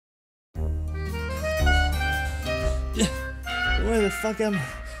Where the fuck am I?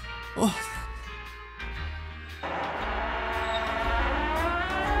 Oh.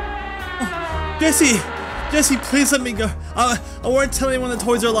 Oh. Jesse, please let me go. I won't tell anyone the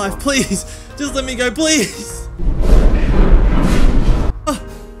toys are alive. Please, just let me go, please. Oh,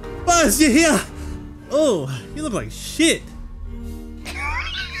 Buzz, you're here. Oh, you look like shit.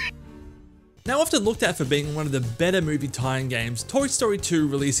 Now, often looked at for being one of the better movie tie-in games, Toy Story 2,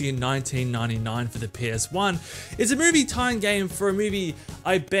 releasing in 1999 for the PS1, is a movie tie-in game for a movie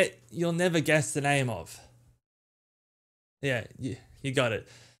I bet you'll never guess the name of. Yeah, you got it.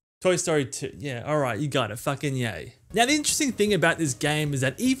 Toy Story 2, yeah, alright, you got it, fucking yay. Now, the interesting thing about this game is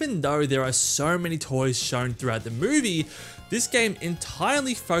that even though there are so many toys shown throughout the movie, this game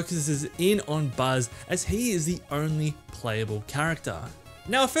entirely focuses in on Buzz as he is the only playable character.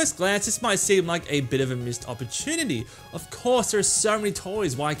 Now, at first glance, this might seem like a bit of a missed opportunity. Of course, there are so many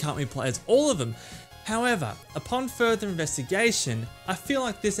toys, why can't we play as all of them? However, upon further investigation, I feel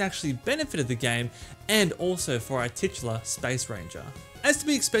like this actually benefited the game and also for our titular Space Ranger. As to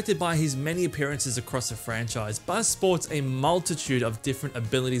be expected by his many appearances across the franchise, Buzz sports a multitude of different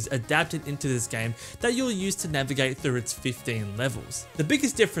abilities adapted into this game that you'll use to navigate through its 15 levels. The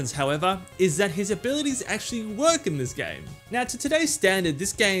biggest difference, however, is that his abilities actually work in this game. Now, to today's standard,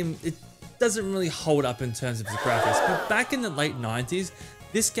 this game, it doesn't really hold up in terms of the graphics, but back in the late 90s,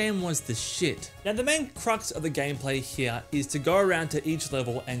 this game was the shit. Now, the main crux of the gameplay here is to go around to each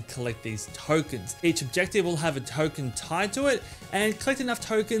level and collect these tokens. Each objective will have a token tied to it, and collect enough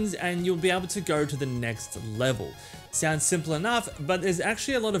tokens and you'll be able to go to the next level. Sounds simple enough, but there's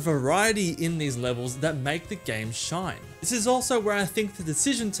actually a lot of variety in these levels that make the game shine. This is also where I think the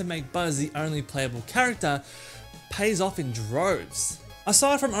decision to make Buzz the only playable character pays off in droves.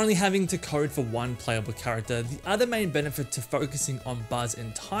 Aside from only having to code for one playable character, the other main benefit to focusing on Buzz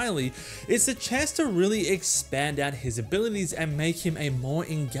entirely is the chance to really expand out his abilities and make him a more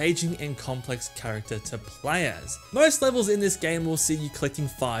engaging and complex character to play as. Most levels in this game will see you collecting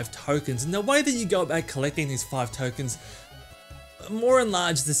 5 tokens, and the way that you go about collecting these 5 tokens more and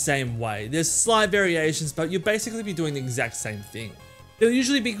large the same way. There's slight variations, but you'll basically be doing the exact same thing. There'll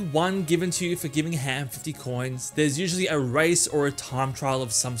usually be one given to you for giving a hand 50 coins. There's usually a race or a time trial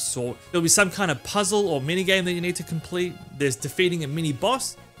of some sort. There'll be some kind of puzzle or minigame that you need to complete. There's defeating a mini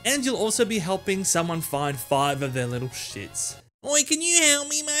boss, and you'll also be helping someone find 5 of their little shits. Oi, can you help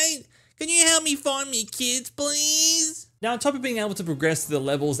me, mate? Can you help me find me kids, please? Now, on top of being able to progress through the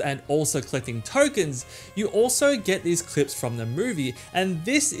levels and also collecting tokens, you also get these clips from the movie, and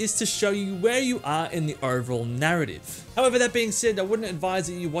this is to show you where you are in the overall narrative. However, that being said, I wouldn't advise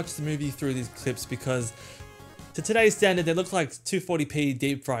that you watch the movie through these clips because to today's standard, they look like 240p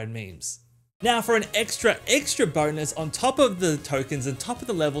deep fried memes. Now, for an extra bonus on top of the tokens, on top of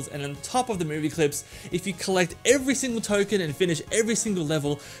the levels, and on top of the movie clips, if you collect every single token and finish every single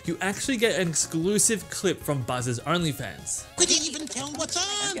level, you actually get an exclusive clip from Buzz's OnlyFans. Could you even tell what's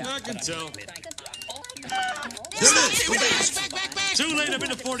on? I can tell. Back. Too late, I'm in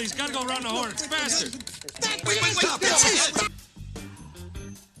the 40s. Gotta go around the horn. It's faster.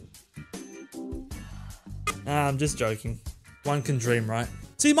 I'm just joking. One can dream, right?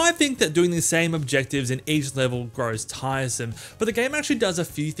 So you might think that doing the same objectives in each level grows tiresome, but the game actually does a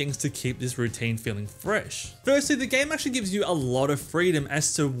few things to keep this routine feeling fresh. Firstly, the game actually gives you a lot of freedom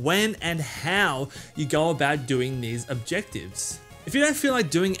as to when and how you go about doing these objectives. If you don't feel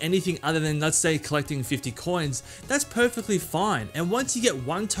like doing anything other than, let's say, collecting 50 coins, that's perfectly fine, and once you get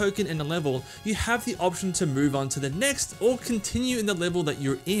one token in a level, you have the option to move on to the next or continue in the level that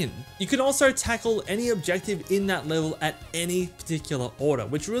you're in. You can also tackle any objective in that level at any particular order,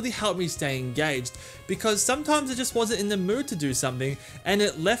 which really helped me stay engaged, because sometimes I just wasn't in the mood to do something, and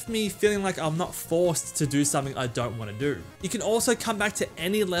it left me feeling like I'm not forced to do something I don't want to do. You can also come back to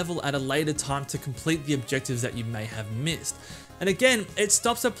any level at a later time to complete the objectives that you may have missed. And again, it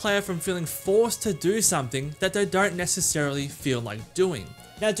stops a player from feeling forced to do something that they don't necessarily feel like doing.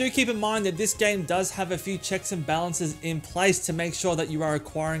 Now, do keep in mind that this game does have a few checks and balances in place to make sure that you are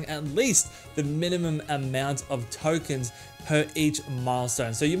acquiring at least the minimum amount of tokens per each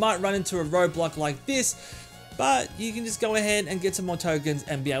milestone. So you might run into a roadblock like this, but you can just go ahead and get some more tokens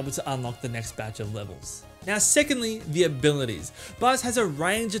and be able to unlock the next batch of levels. Now, secondly, the abilities. Buzz has a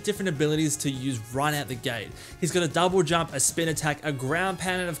range of different abilities to use right out the gate. He's got a double jump, a spin attack, a ground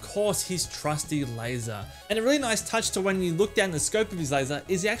pound, and of course his trusty laser. And a really nice touch to when you look down the scope of his laser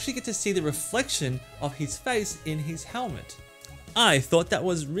is you actually get to see the reflection of his face in his helmet. I thought that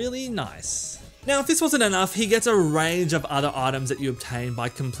was really nice. Now, if this wasn't enough, he gets a range of other items that you obtain by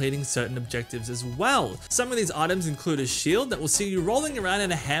completing certain objectives as well. Some of these items include a shield that will see you rolling around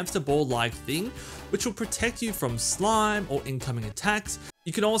in a hamster ball-like thing, which will protect you from slime or incoming attacks.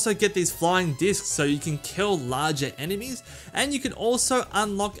 You can also get these flying discs so you can kill larger enemies, and you can also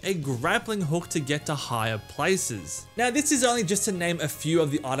unlock a grappling hook to get to higher places. Now, this is only just to name a few of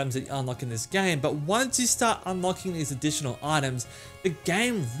the items that you unlock in this game, but once you start unlocking these additional items, the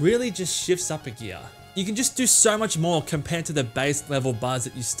game really just shifts up a gear. You can just do so much more compared to the base level Buzz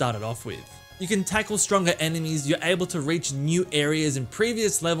that you started off with. You can tackle stronger enemies, you're able to reach new areas in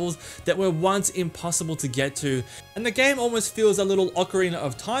previous levels that were once impossible to get to, and the game almost feels a little Ocarina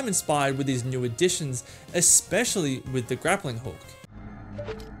of Time inspired with these new additions, especially with the grappling hook.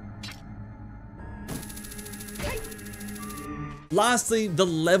 Lastly, the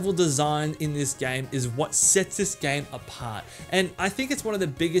level design in this game is what sets this game apart, and I think it's one of the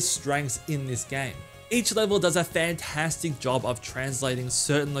biggest strengths in this game. Each level does a fantastic job of translating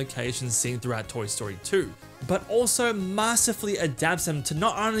certain locations seen throughout Toy Story 2, but also masterfully adapts them to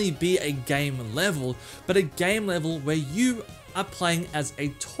not only be a game level, but a game level where you are playing as a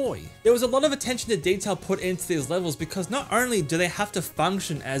toy. There was a lot of attention to detail put into these levels because not only do they have to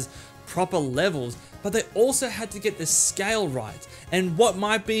function as proper levels, but they also had to get the scale right. And what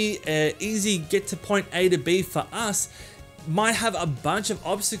might be an easy get to point A to B for us might have a bunch of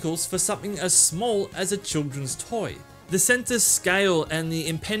obstacles for something as small as a children's toy. The sense of scale and the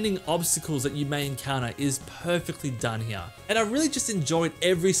impending obstacles that you may encounter is perfectly done here. And I really just enjoyed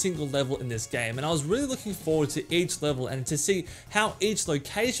every single level in this game, and I was really looking forward to each level and to see how each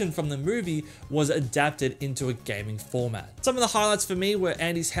location from the movie was adapted into a gaming format. Some of the highlights for me were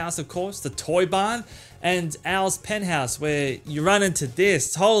Andy's house, of course, the toy barn, and Al's penthouse where you run into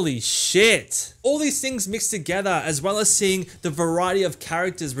this. Holy shit. All these things mixed together, as well as seeing the variety of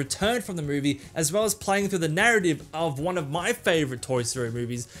characters return from the movie, as well as playing through the narrative of one of my favorite Toy Story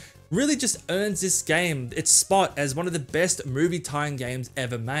movies, really just earns this game its spot as one of the best movie tie-in games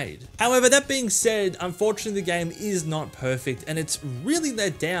ever made. However, that being said, unfortunately the game is not perfect and it's really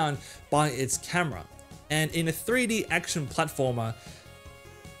let down by its camera. And in a 3D action platformer,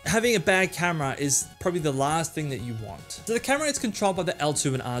 having a bad camera is probably the last thing that you want. So the camera is controlled by the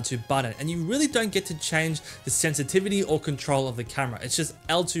L2 and R2 button, and you really don't get to change the sensitivity or control of the camera. It's just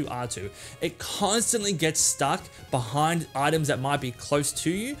L2, R2. It constantly gets stuck behind items that might be close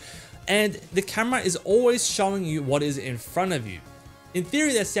to you, and the camera is always showing you what is in front of you. In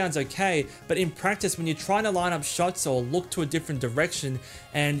theory that sounds okay, but in practice when you're trying to line up shots or look to a different direction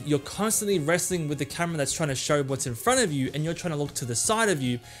and you're constantly wrestling with the camera that's trying to show what's in front of you and you're trying to look to the side of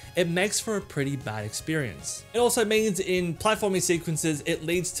you, it makes for a pretty bad experience. It also means in platforming sequences, it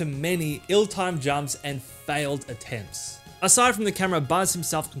leads to many ill-timed jumps and failed attempts. Aside from the camera, Buzz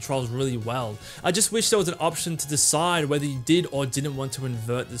himself controls really well. I just wish there was an option to decide whether you did or didn't want to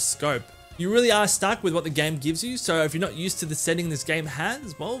invert the scope. You really are stuck with what the game gives you, so if you're not used to the setting this game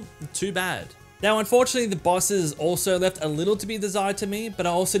has, well, too bad. Now, unfortunately, the bosses also left a little to be desired to me, but I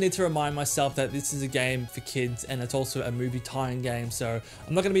also need to remind myself that this is a game for kids and it's also a movie tie-in game, so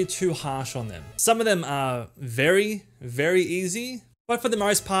I'm not going to be too harsh on them. Some of them are very, very easy, but for the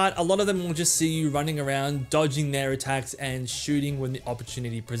most part, a lot of them will just see you running around, dodging their attacks and shooting when the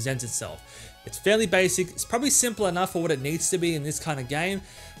opportunity presents itself. It's fairly basic, it's probably simple enough for what it needs to be in this kind of game,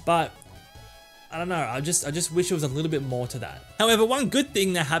 but I don't know, I just wish there was a little bit more to that. However, one good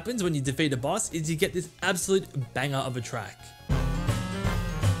thing that happens when you defeat a boss is you get this absolute banger of a track.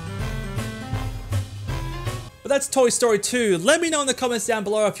 But that's Toy Story 2. Let me know in the comments down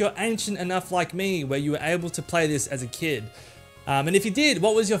below if you're ancient enough like me where you were able to play this as a kid. And if you did,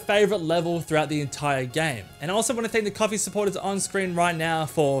 what was your favorite level throughout the entire game? And I also want to thank the coffee supporters on screen right now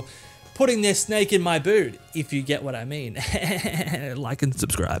for putting their snake in my boot, if you get what I mean. Like and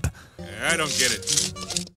subscribe. I don't get it.